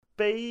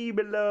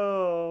baby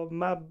law,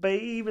 my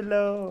baby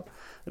law.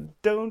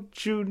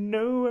 Don't you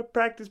know I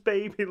practice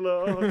baby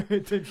law?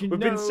 We've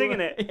been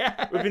singing it.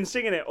 Yeah. We've been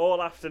singing it all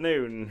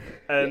afternoon,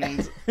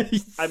 and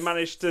I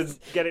managed to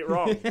get it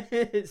wrong.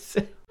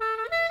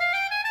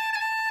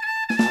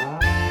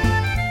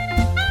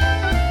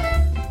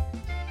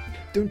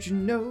 Don't you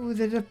know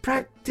that I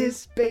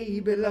practice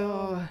baby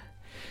law?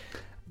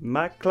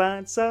 My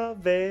clients are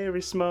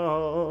very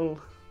small.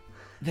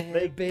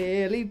 They're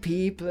barely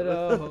people at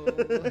all.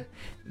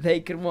 They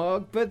can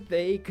walk, but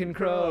they can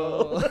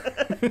crawl.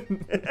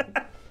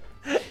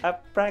 I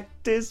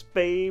practice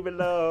baby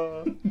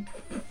law.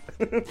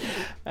 Yeah,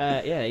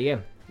 there you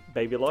go.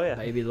 Baby lawyer.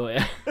 Baby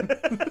lawyer.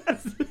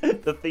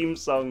 The theme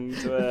song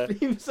to a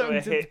Theme song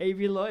a to hit.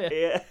 Baby Lawyer.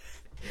 Yeah.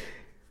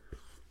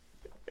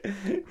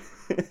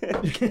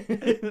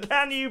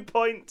 Can you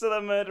point to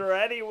the murderer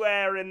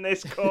anywhere in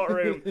this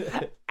courtroom?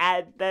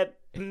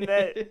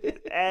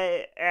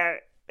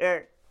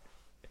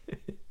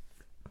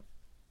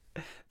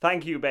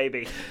 Thank you,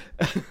 baby.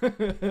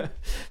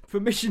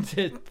 Permission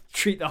to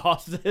treat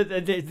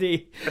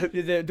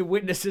the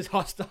witnesses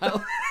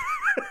hostile.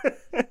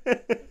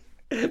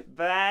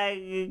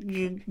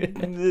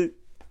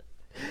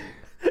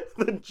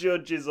 The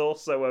judge is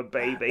also a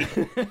baby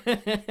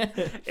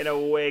in a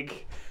wig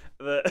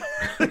that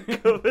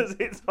covers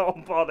its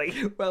whole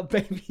body. Well,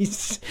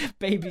 babies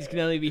can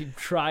only be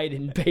tried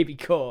in baby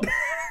court.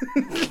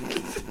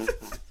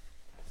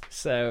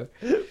 So,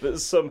 But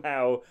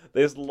somehow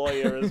this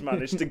lawyer has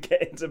managed to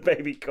get into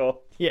baby court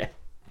yeah.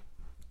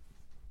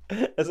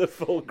 as a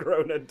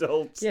full-grown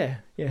adult. Yeah.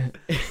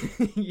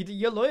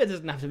 Your lawyer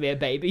doesn't have to be a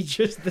baby,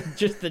 just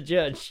the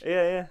judge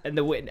Yeah. and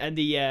the and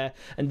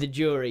the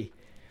jury.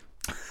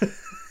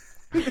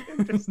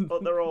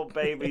 But they're all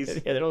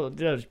babies. Yeah, they're all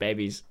just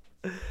babies.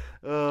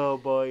 Oh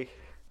boy.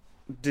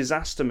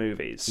 Disaster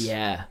movies.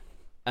 Yeah.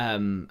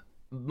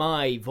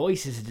 My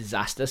voice is a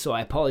disaster, so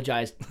I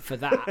apologise for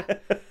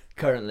that.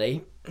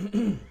 Currently,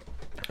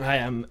 I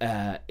am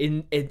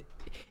in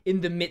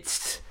the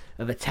midst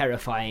of a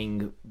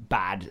terrifying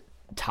bad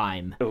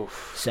time.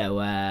 Oof. So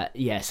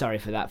yeah, sorry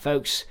for that,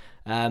 folks.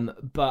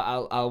 But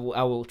I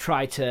will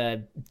try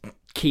to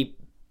keep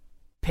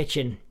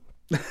pitching.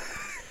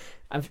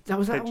 Was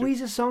that a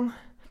Weezer song?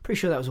 Pretty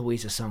sure that was a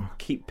Weezer song.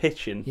 Keep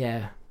pitching.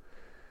 Yeah.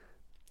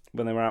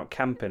 When they were out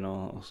camping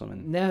or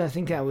something. No, I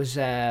think that was.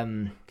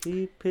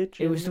 Keep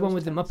pitching. It was the one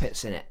with the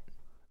Muppets in it.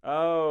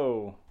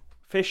 Oh,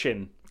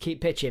 fishing.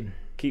 Keep pitching.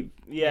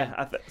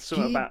 Yeah.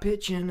 Something Keep about.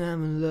 pitching,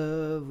 I'm in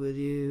love with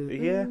you.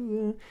 Yeah.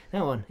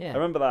 That one, I yeah.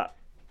 remember that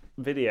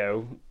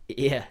video.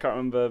 Yeah. Can't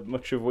remember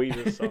much of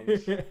Weezer's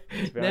songs. To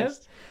be No?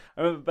 honest.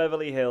 I remember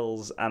Beverly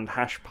Hills and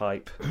Hash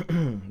Pipe.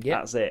 Yeah.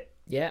 That's it.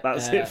 Yeah.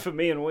 That's it for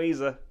me and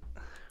Weezer.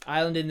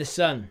 Island in the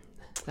Sun.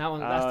 That one.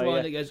 That's the one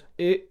yeah. that goes.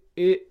 Yeah,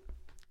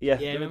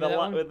 Yeah, with, remember that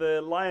one? with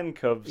the lion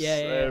cubs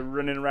Yeah.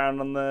 running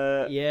around on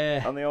the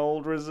Yeah. on the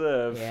old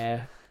reserve.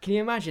 Yeah. Can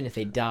you imagine if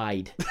they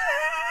died?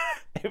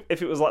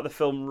 If it was like the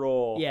film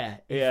Raw. Yeah.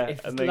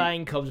 If and the they-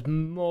 lion cubs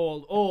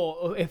mauled,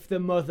 or if the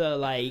mother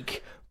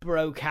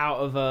broke out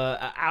of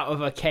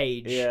a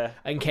cage Yeah.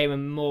 and came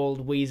and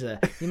mauled Weezer.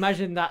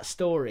 Imagine that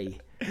story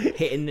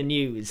hitting the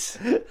news.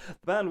 The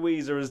band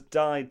Weezer has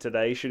died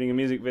today shooting a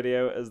music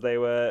video as they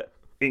were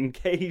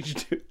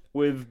engaged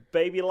with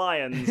baby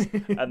lions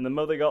and the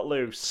mother got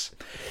loose.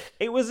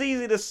 It was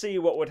easy to see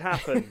what would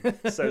happen,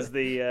 says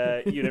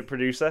the unit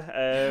producer.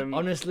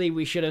 Honestly,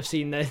 we should have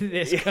seen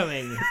this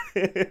coming.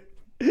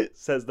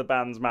 Says the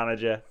band's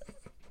manager.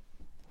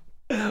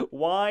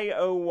 Why,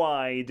 oh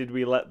why did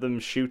we let them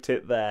shoot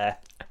it there?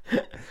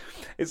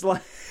 It's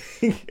like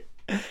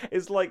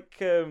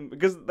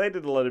because they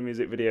did a lot of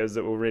music videos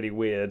that were really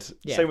weird.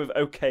 Yeah. Same with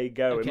OK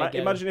Go. OK Go.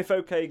 Imagine if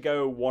OK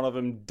Go, one of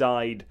them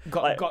died.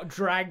 Got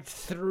dragged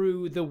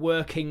through the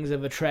workings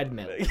of a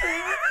treadmill.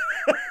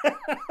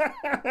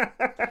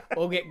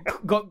 Or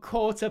got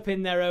caught up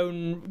in their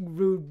own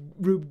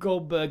Rube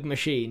Goldberg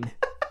machine.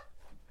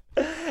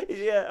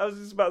 Yeah, I was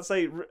just about to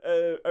say,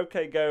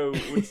 OK Go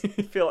would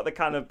feel like the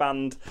kind of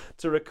band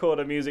to record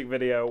a music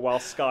video while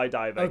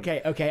skydiving.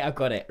 Okay, I've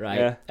got it, right?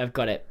 Yeah. I've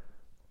got it.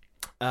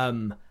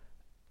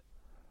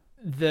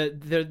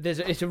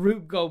 It's a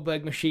Rube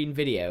Goldberg machine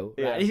video.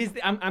 Yeah. Right? This is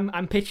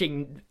I'm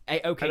pitching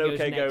OK An Go's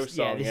OK Go next.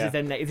 song, This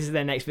yeah. is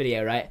their next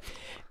video, right?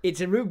 It's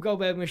a Rube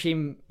Goldberg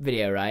machine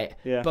video, right?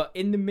 Yeah. But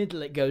in the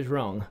middle it goes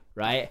wrong,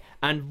 right?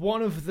 And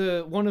one of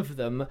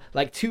them,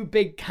 like two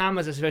big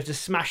hammers are supposed to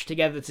smash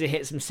together to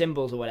hit some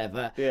cymbals or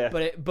whatever. Yeah.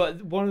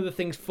 But one of the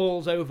things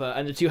falls over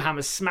and the two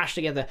hammers smash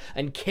together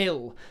and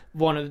kill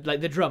one of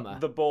the drummer.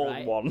 The bald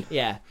right? one.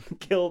 Yeah.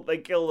 They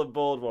kill the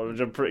bald one, which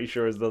I'm pretty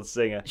sure is the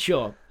singer.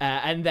 Sure,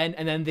 and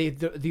then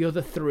the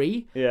other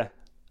three Yeah.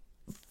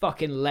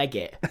 fucking leg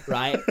it,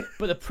 right?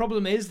 But the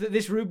problem is that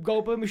this Rube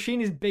Goldberg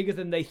machine is bigger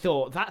than they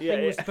thought. That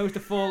thing was supposed to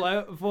fall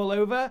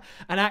over,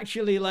 and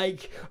actually,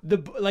 like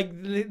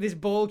this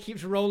ball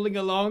keeps rolling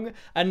along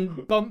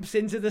and bumps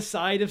into the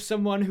side of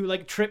someone who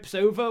like trips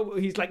over.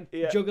 He's like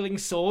juggling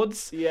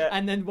swords,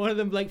 and then one of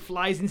them like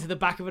flies into the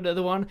back of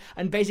another one,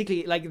 and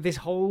basically like this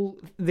whole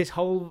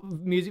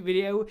music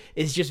video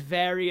is just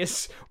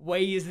various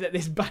ways that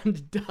this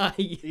band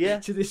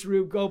died to this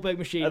Rube Goldberg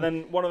machine. And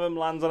then one of them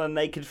lands on a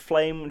naked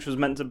flame, which was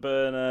meant to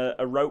burn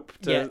a rope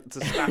to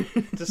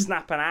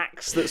snap an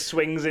axe that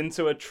swings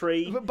into a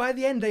tree. But by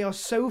the end, they are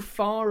so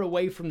far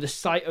away from the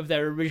site of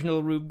their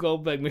original Rube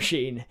Goldberg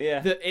machine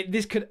that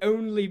this could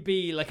only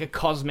be like a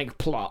cosmic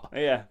plot.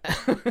 Yeah.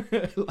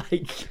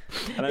 Like,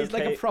 it's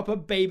like a proper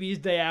Baby's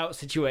Day Out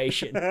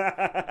situation.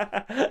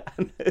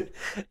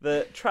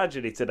 The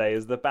tragedy today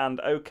is the band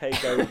OK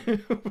Go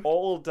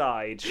all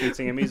died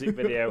shooting a music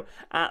video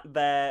at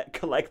their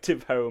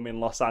collective home in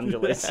Los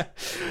Angeles. Yeah.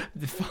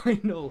 The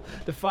final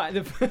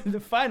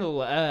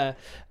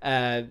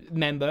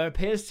member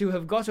appears to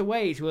have got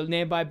away to a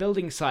nearby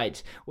building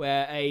site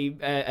where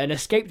an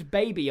escaped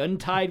baby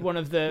untied one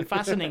of the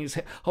fastenings,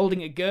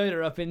 holding a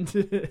girder up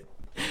into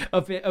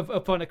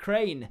up on a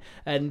crane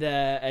and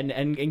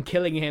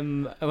killing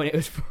him when it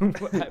was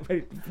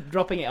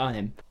dropping it on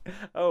him.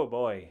 Oh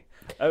boy.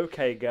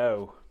 Okay,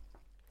 go.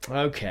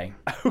 Okay.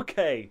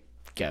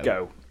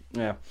 Go.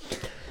 Yeah.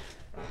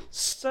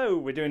 So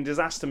we're doing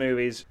disaster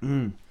movies.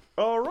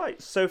 All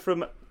right. So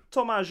from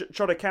Tomasz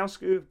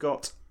Chodakowski, we've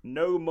got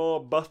No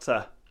More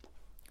Butter.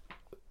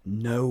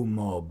 No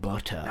More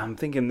Butter. I'm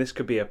thinking this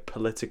could be a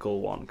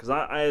political one because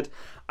I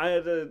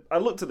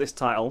looked at this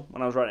title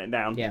when I was writing it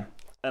down. Yeah.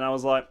 And I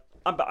was like,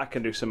 I bet I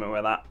can do something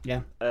with that.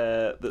 Yeah.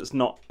 That's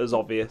not as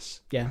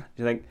obvious. Yeah.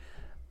 You think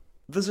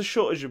there's a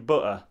shortage of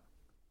butter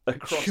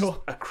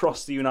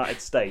across the United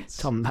States.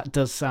 Tom, that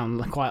does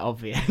sound quite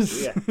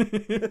obvious. Yeah.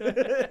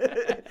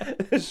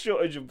 A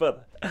shortage of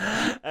butter.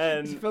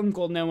 It's a film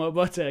called No More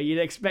Butter. You'd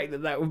expect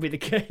that would be the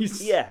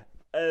case. Yeah.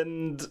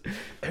 And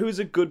who's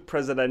a good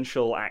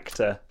presidential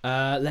actor?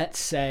 Let's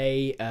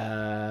say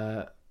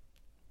Gary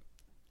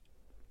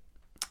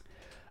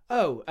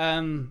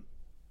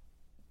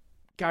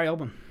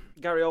Oldman.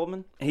 Gary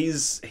Oldman. He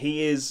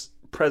is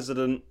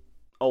President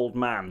Old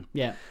Man.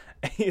 Yeah.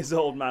 He is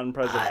Old Man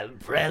President. I'm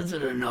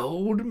President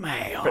Old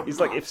Man.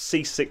 He's like if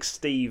C6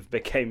 Steve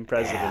became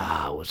president.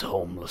 Yeah, I was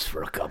homeless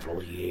for a couple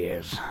of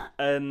years.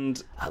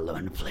 And I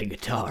learned to play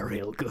guitar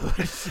real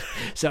good.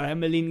 Sorry,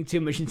 I'm leaning too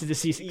much into the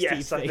C6 Steve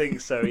yes, thing. I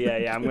think so.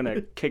 Yeah. I'm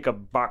gonna kick a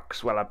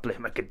box while I play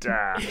my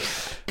guitar.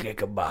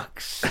 Kick a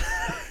box.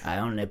 I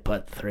only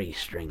put 3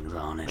 strings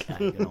on it. I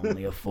can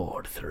only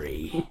afford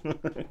 3.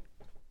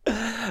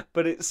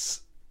 But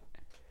it's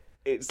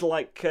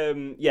like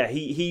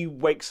he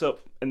wakes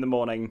up in the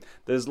morning,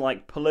 there's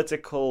like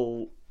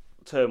political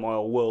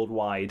turmoil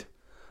worldwide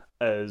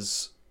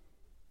as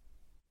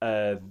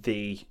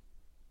the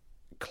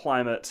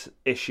climate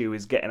issue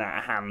is getting out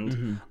of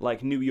hand.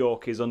 Like New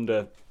York is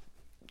under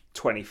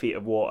 20 feet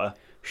of water.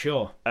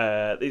 Sure.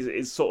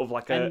 It's sort of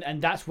like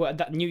and that's what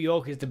that New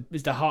York is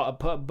the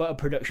heart of butter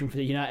production for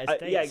the United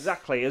States. Yeah,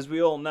 exactly. As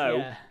we all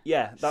know,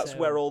 that's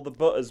where all the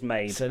butter's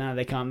made. So now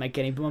they can't make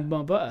any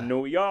more butter.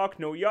 New York,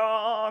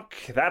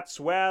 that's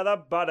where the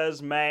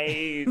butter's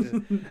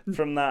made.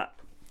 From that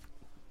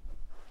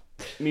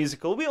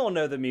musical, we all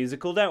know the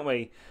musical, don't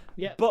we?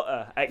 Yeah.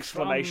 Butter!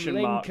 Exclamation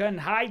From mark. Lincoln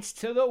Heights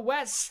to the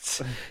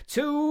west,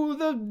 to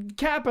the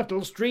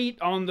Capitol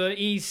Street on the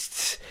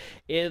east.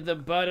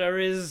 The butter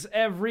is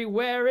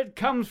everywhere it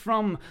comes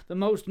from. The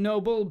most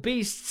noble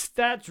beasts.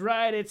 That's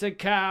right, it's a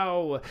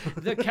cow.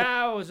 The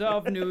cows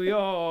of New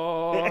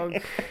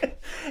York.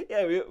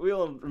 Yeah, we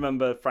all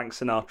remember Frank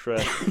Sinatra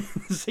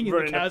Singing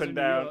running the cows up and of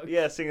down. New York.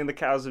 Yeah, singing the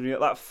cows of New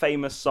York. That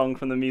famous song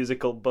from the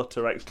musical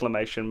Butter!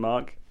 Exclamation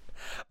mark.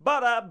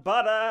 Butter,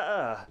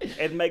 butter,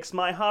 it makes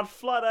my heart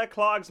flutter,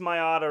 clogs my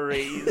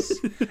arteries.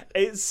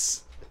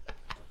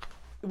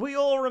 We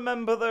all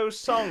remember those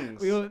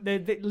songs.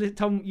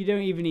 Tom, you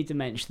don't even need to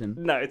mention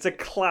them. No, it's a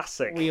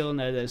classic. We all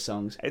know those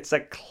songs. It's a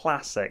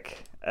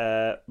classic.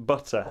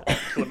 Butter!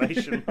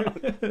 Exclamation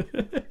mark.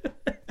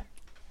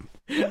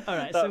 All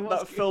right,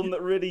 that film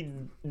that really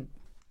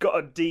got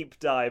a deep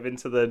dive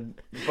into the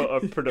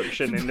butter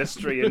production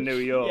industry in New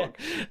York.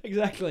 Yeah,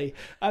 exactly.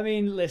 I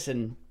mean,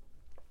 listen.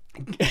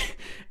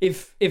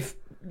 If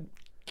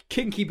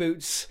Kinky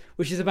Boots,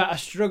 which is about a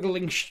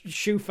struggling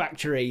shoe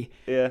factory,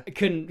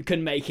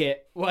 can make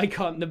it, why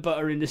can't the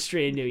butter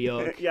industry in New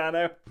York? Yeah, I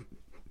know.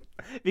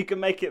 If you can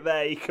make it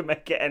there, you can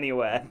make it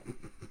anywhere.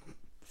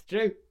 It's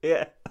true.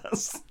 Yeah.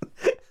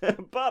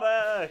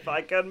 Butter, if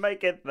I can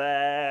make it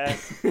there.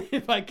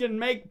 If I can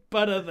make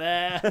butter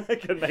there. I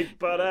can make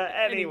butter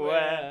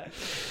anywhere.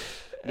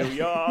 New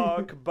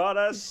York,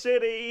 Butter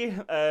City.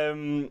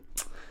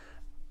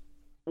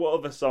 What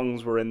other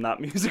songs were in that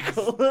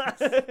musical?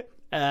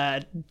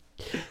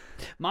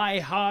 My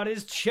heart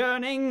is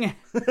churning,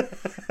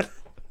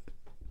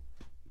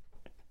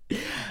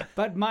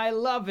 but my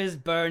love is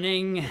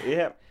burning.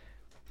 Yep.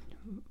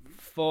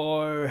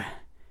 For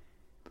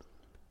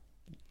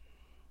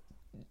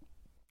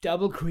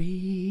Double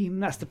cream.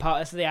 That's the part.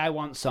 That's the I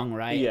Want song,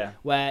 right? Yeah.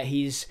 Where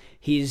he's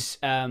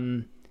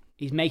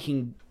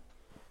making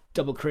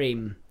double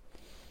cream.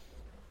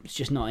 It's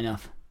just not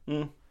enough.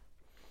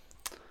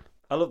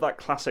 I love that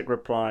classic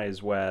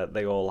replies where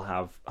they all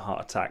have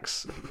heart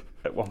attacks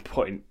at one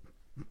point.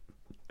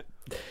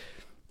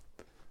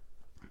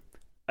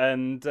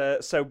 And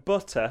so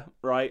Butter,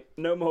 right?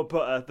 No More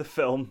Butter, the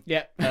film.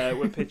 Yeah.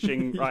 We're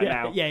pitching right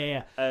now.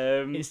 Yeah.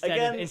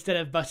 Instead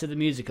of Butter the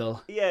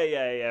musical.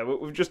 Yeah.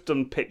 We've just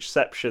done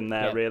Pitchception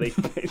there, really.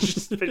 It's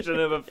just pitch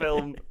another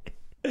film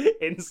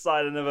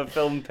inside another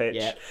film pitch.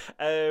 Yeah.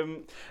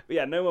 But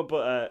yeah, No More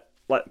Butter,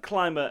 like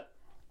climate.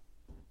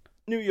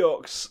 New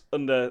York's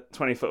under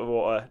 20 foot of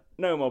water.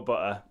 No more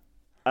butter.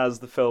 As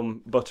the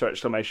film Butter !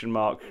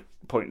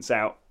 Points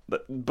out,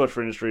 that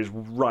butter industry is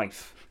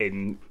rife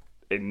in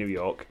New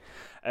York.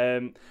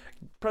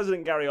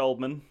 President Gary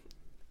Oldman,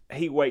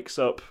 he wakes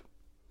up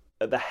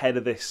at the head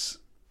of this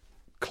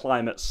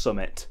climate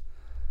summit,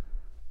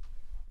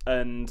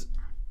 and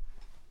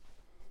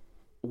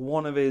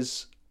one of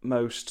his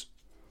most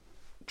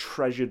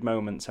treasured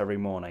moments every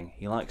morning,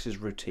 he likes his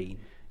routine.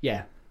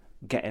 Yeah.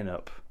 Getting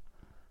up,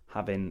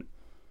 having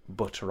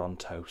butter on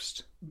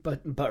toast.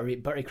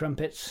 Buttery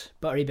crumpets,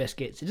 buttery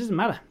biscuits. It doesn't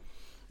matter.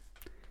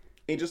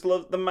 He just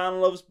loves. The man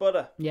loves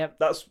butter. Yep.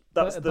 That's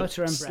the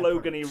butter and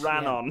slogan he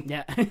ran on.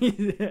 Yeah.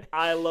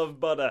 I love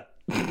butter.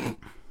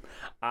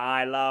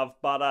 I love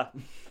butter.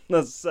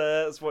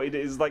 That's what he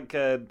did. He's like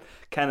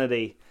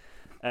Kennedy.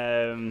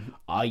 I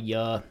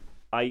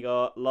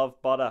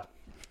love butter,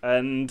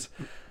 and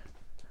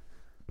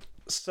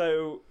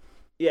so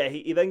yeah,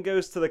 he then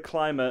goes to the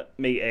climate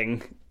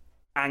meeting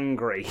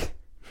angry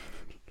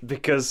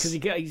because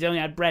he's only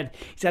had bread.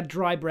 He's had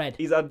dry bread.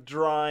 He's had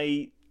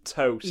dry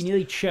toast. He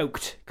nearly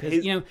choked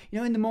because you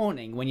know in the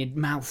morning when your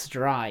mouth's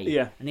dry.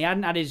 Yeah. And he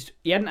hadn't had his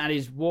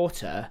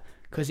water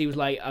because he was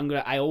like,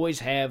 I always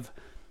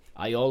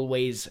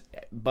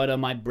butter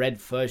my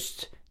bread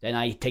first, then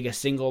I take a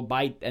single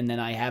bite and then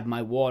I have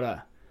my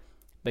water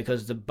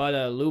because the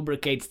butter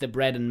lubricates the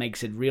bread and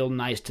makes it real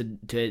nice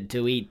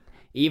to eat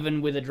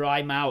even with a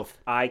dry mouth.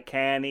 I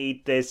can't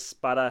eat this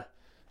butter.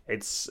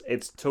 It's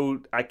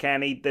too. I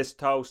can't eat this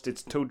toast.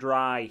 It's too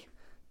dry.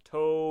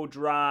 Too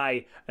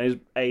dry. And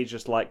he's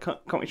just like,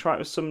 can't we try it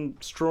with some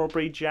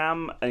strawberry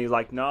jam? And he's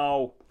like,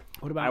 no.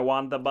 What about? I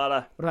want the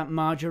butter. What about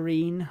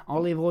margarine,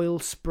 olive oil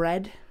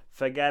spread?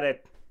 Forget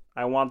it.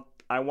 I want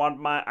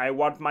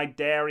my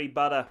dairy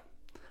butter.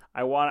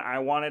 I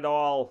want it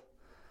all.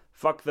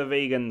 Fuck the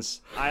vegans.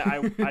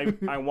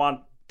 I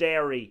want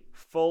dairy,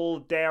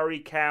 full dairy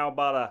cow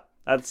butter.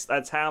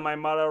 That's how my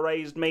mother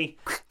raised me.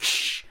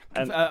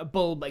 And a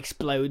bulb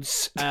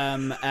explodes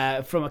from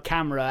a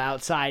camera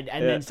outside,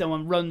 and then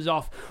someone runs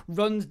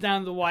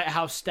down the White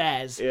House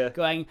stairs,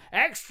 going,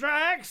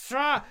 "Extra,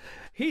 extra!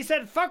 He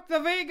said, fuck the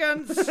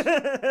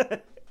vegans!"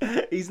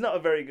 He's not a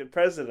very good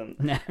president.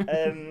 No.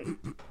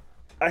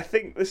 I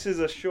think this is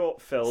a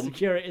short film.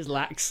 Security is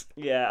lax.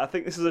 Yeah, I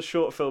think this is a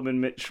short film in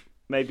which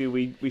maybe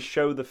we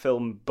show the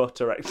film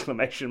Butter! In its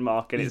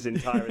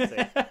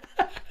entirety.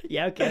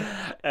 Yeah, okay.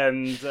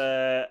 And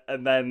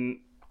then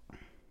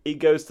he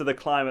goes to the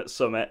climate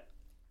summit,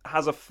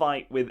 has a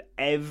fight with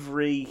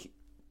every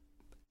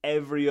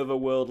other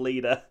world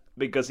leader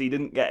because he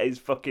didn't get his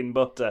fucking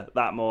butter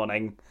that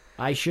morning.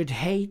 I should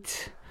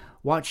hate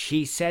what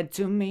she said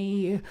to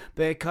me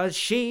because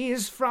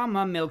she's from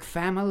a milk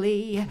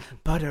family.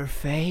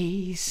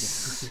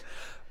 Butterface.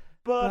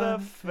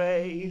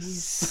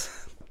 Butterface.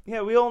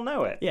 Yeah, we all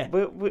know it. Yeah.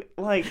 We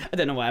like... I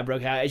don't know why I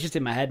broke out. It's just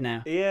in my head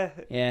now. Yeah.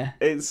 Yeah.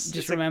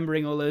 It's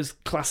remembering all those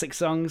classic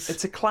songs.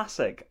 It's a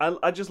classic.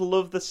 I just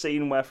love the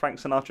scene where Frank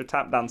Sinatra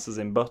tap dances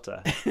in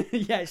Butter.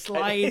 Yeah, it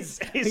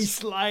slides. He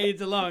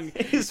slides along.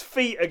 His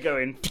feet are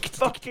going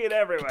fucking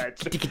everywhere.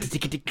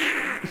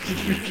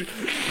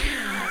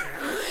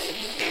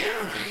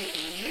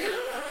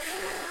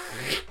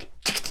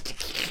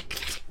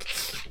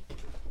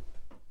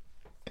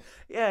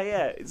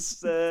 Yeah.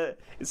 It's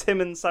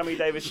him and Sammy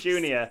Davis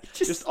Jr.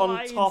 just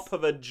on top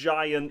of a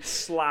giant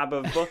slab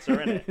of butter,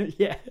 innit?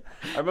 Yeah.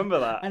 I remember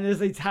that. And as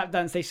they tap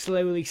dance, they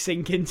slowly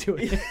sink into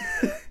it.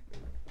 That's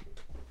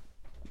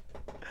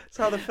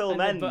how the film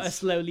and ends. The butter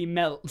slowly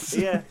melts.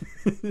 Yeah.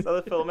 That's how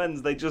the film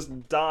ends. They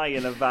just die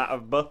in a vat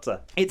of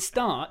butter. It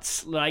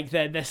starts like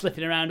they're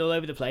slipping around all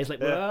over the place,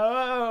 like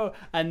whoa,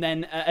 and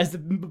then as the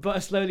butter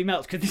slowly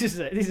melts, because this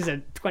is a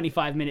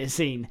 25-minute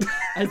scene,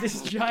 as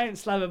this giant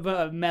slab of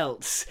butter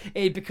melts,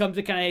 it becomes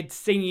a kind of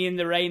Singing in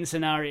the Rain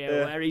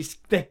scenario where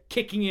they're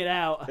kicking it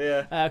out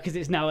because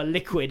it's now a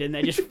liquid and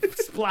they're just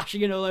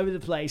splashing it all over the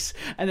place,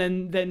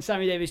 and then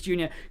Sammy Davis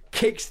Jr.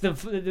 kicks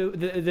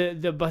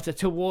the butter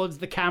towards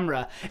the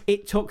camera.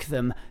 It took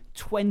them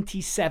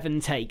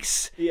 27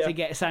 takes to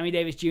get Sammy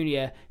Davis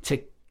Jr.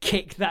 to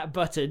kick that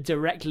butter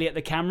directly at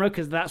the camera,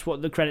 because that's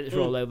what the credits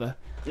roll over.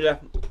 Yeah,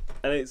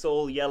 and it's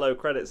all yellow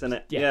credits in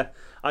it. Yeah.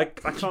 I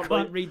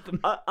can't read them.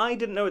 I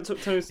didn't know it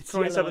took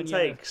 27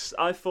 takes.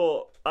 I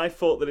thought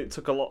that it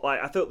took a lot. Like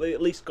I thought they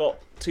at least got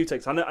 2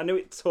 takes. I knew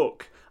it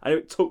took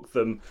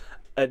them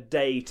a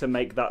day to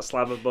make that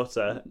slab of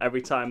butter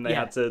every time they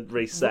had to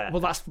reset.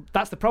 Well,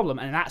 that's the problem,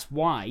 and that's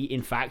why,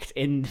 in fact,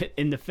 in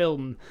the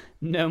film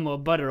No More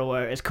Butter, or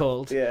whatever it's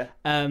called,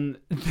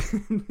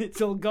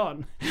 it's all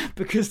gone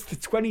because the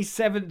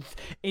 27th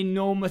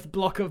enormous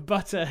block of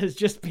butter has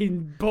just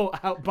been bought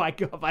out by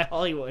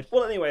Hollywood.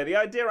 Well, anyway, the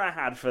idea I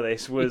had for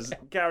this was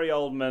Gary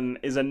Oldman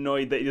is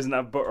annoyed that he doesn't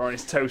have butter on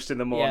his toast in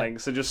the morning,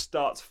 so just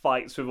starts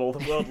fights with all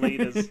the world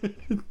leaders.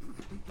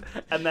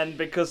 And then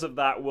because of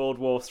that, World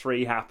War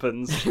III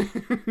happens.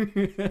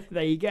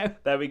 There you go.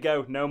 There we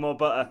go. No more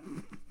butter.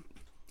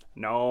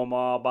 No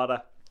more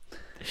butter.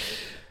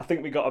 I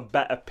think we got a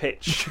better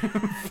pitch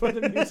For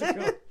the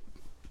musical.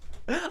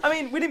 I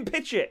mean, we didn't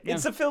pitch it.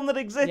 It's a film that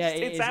exists. Yeah,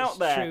 it's out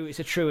there. True. It's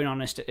a true and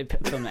honest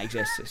film that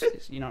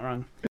exists. You're not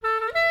wrong.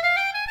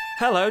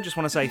 Hello, just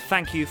want to say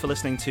thank you for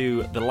listening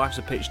to the Lives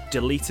of Pitch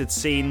deleted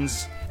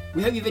scenes.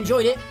 We hope you've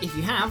enjoyed it. If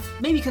you have,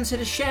 maybe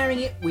consider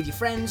sharing it with your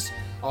friends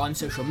on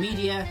social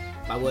media,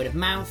 by word of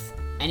mouth,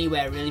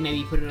 anywhere really.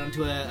 Maybe put it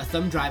onto a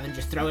thumb drive and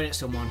just throw it at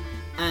someone.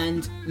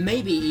 And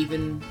maybe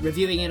even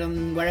reviewing it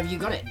on wherever you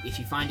got it. If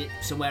you find it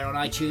somewhere on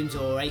iTunes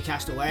or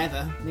Acast or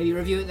wherever, maybe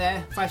review it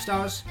there. 5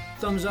 stars,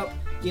 thumbs up,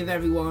 give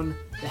everyone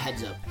the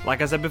heads up.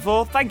 Like I said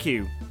before, thank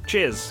you.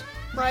 Cheers.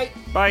 Right.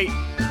 Bye.